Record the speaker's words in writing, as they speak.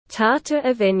Tata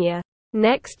Avinya.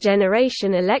 Next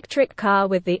generation electric car.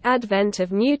 With the advent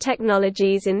of new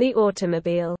technologies in the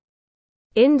automobile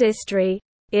industry,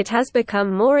 it has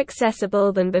become more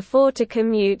accessible than before to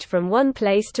commute from one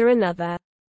place to another.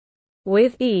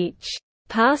 With each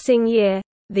passing year,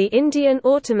 the Indian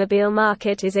automobile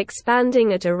market is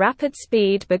expanding at a rapid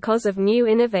speed because of new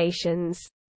innovations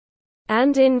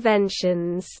and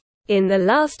inventions. In the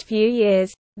last few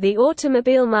years, the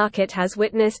automobile market has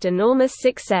witnessed enormous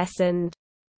success and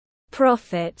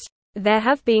profit. There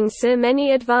have been so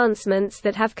many advancements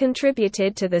that have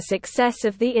contributed to the success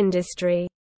of the industry.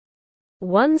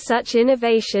 One such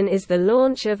innovation is the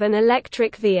launch of an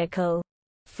electric vehicle.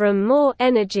 From more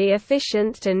energy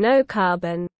efficient to no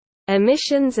carbon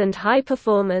emissions and high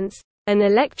performance, an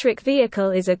electric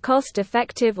vehicle is a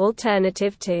cost-effective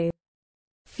alternative to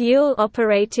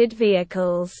fuel-operated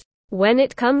vehicles. When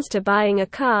it comes to buying a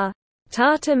car,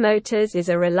 Tata Motors is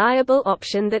a reliable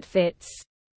option that fits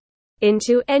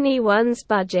into anyone's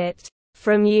budget.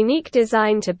 From unique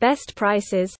design to best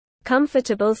prices,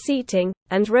 comfortable seating,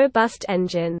 and robust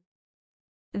engine,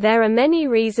 there are many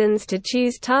reasons to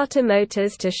choose Tata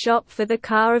Motors to shop for the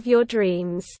car of your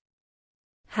dreams.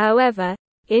 However,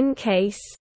 in case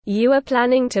you are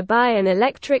planning to buy an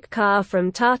electric car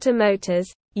from Tata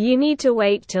Motors, you need to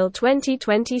wait till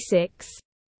 2026.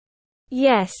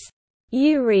 Yes,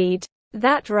 you read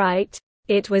that right.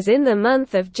 It was in the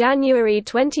month of January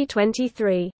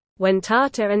 2023, when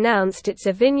Tata announced its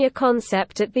Avinya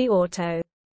concept at the Auto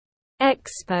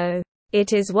Expo.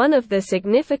 It is one of the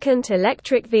significant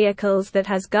electric vehicles that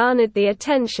has garnered the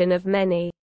attention of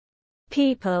many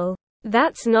people.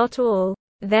 That's not all.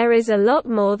 There is a lot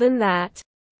more than that.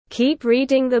 Keep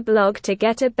reading the blog to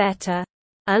get a better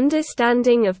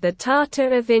understanding of the Tata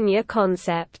Avinya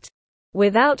concept.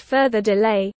 Without further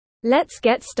delay, let's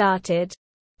get started.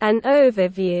 An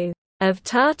overview of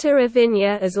Tata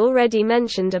Avinya. As already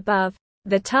mentioned above,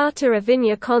 the Tata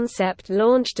Avinya concept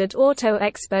launched at Auto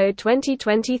Expo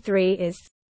 2023 is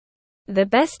the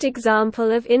best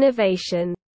example of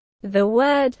innovation. The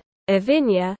word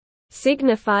Avinya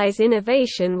signifies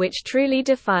innovation, which truly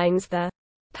defines the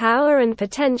power and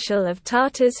potential of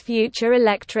Tata's future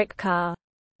electric car.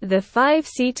 The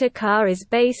 5-seater car is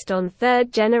based on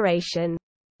third-generation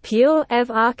pure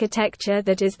EV architecture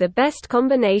that is the best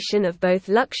combination of both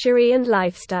luxury and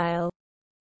lifestyle.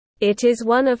 It is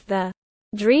one of the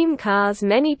dream cars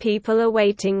many people are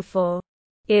waiting for.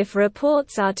 If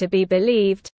reports are to be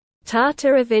believed, Tata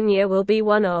Avinya will be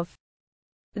one of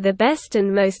the best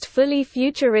and most fully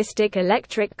futuristic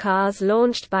electric cars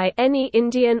launched by any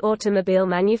Indian automobile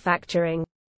manufacturing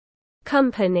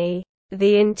company.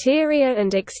 The interior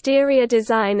and exterior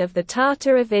design of the Tata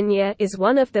Avinya is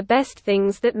one of the best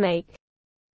things that make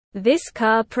this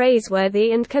car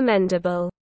praiseworthy and commendable.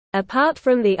 Apart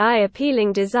from the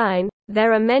eye-appealing design,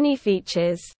 there are many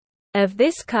features of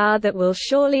this car that will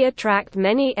surely attract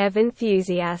many EV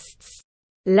enthusiasts.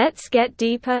 Let's get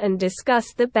deeper and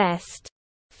discuss the best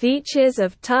features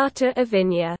of Tata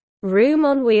Avinya. Room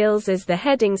on wheels. As the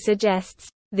heading suggests,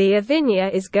 the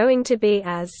Avinya is going to be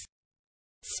as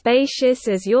spacious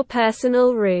as your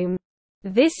personal room.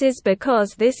 This is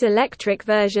because this electric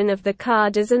version of the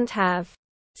car doesn't have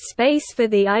space for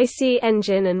the IC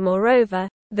engine, and moreover,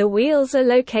 the wheels are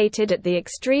located at the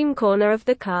extreme corner of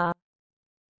the car.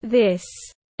 This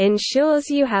ensures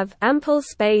you have ample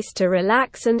space to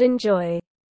relax and enjoy.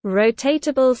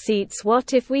 Rotatable seats.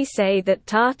 What if we say that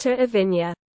Tata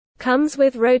Avinya comes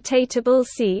with rotatable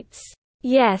seats?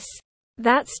 Yes,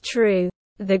 that's true.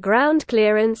 The ground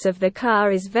clearance of the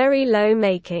car is very low,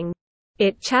 making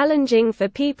it challenging for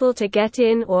people to get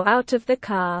in or out of the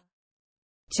car.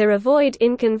 To avoid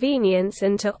inconvenience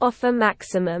and to offer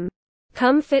maximum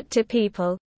comfort to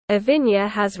people, Avinya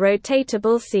has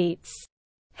rotatable seats.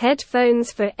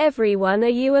 Headphones for everyone. Are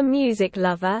you a music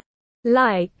lover?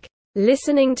 Like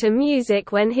listening to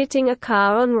music when hitting a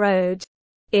car on road?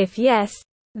 If yes,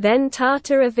 then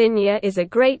Tata Avinya is a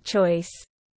great choice.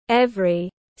 Every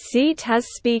seat has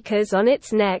speakers on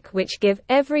its neck which give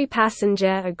every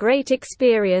passenger a great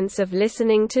experience of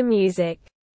listening to music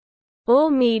or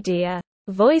media.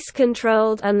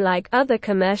 Voice-controlled. Unlike other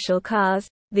commercial cars,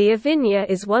 the Avinya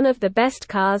is one of the best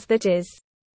cars that is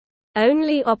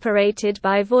only operated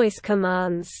by voice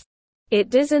commands. It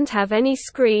doesn't have any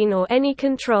screen or any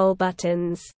control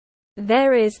buttons.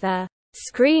 There is the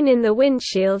screen in the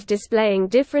windshield displaying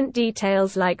different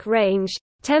details like range,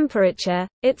 temperature,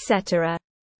 etc.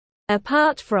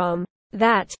 Apart from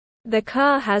that, the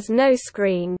car has no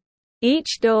screen.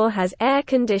 Each door has air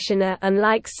conditioner,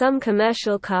 unlike some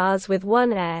commercial cars with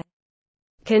one air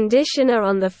conditioner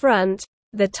on the front.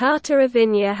 The Tata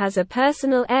Avinya has a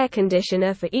personal air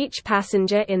conditioner for each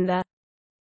passenger in the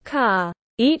car.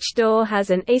 Each door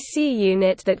has an AC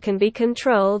unit that can be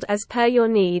controlled as per your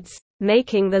needs,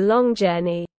 making the long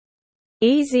journey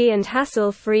easy and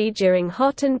hassle-free during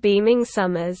hot and beaming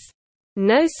summers.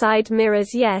 No side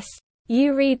mirrors. Yes,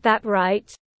 you read that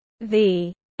right.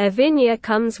 The Avinya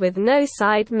comes with no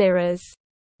side mirrors.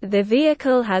 The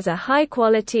vehicle has a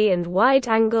high-quality and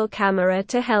wide-angle camera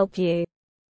to help you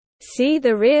see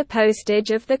the rear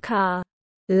postage of the car.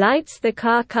 Lights. The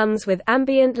car comes with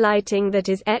ambient lighting that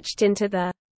is etched into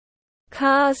the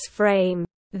car's frame.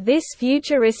 This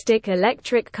futuristic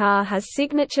electric car has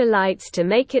signature lights to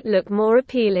make it look more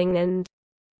appealing and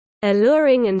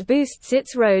alluring and boosts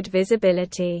its road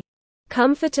visibility.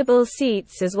 Comfortable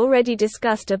seats. As already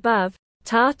discussed above,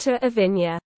 Tata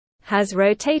Avinya has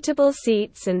rotatable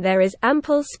seats and there is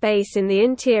ample space in the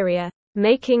interior,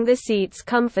 making the seats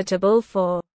comfortable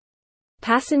for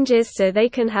passengers so they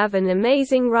can have an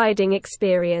amazing riding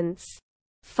experience.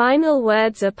 Final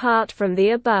words. Apart from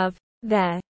the above,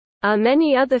 there are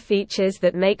many other features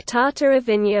that make Tata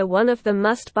Avinya one of the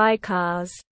must-buy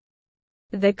cars.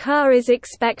 The car is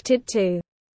expected to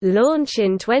launch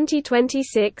in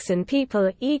 2026 and people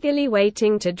are eagerly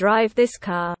waiting to drive this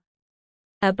car.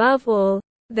 Above all,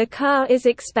 the car is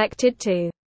expected to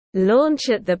launch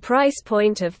at the price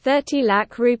point of 30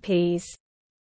 lakh rupees.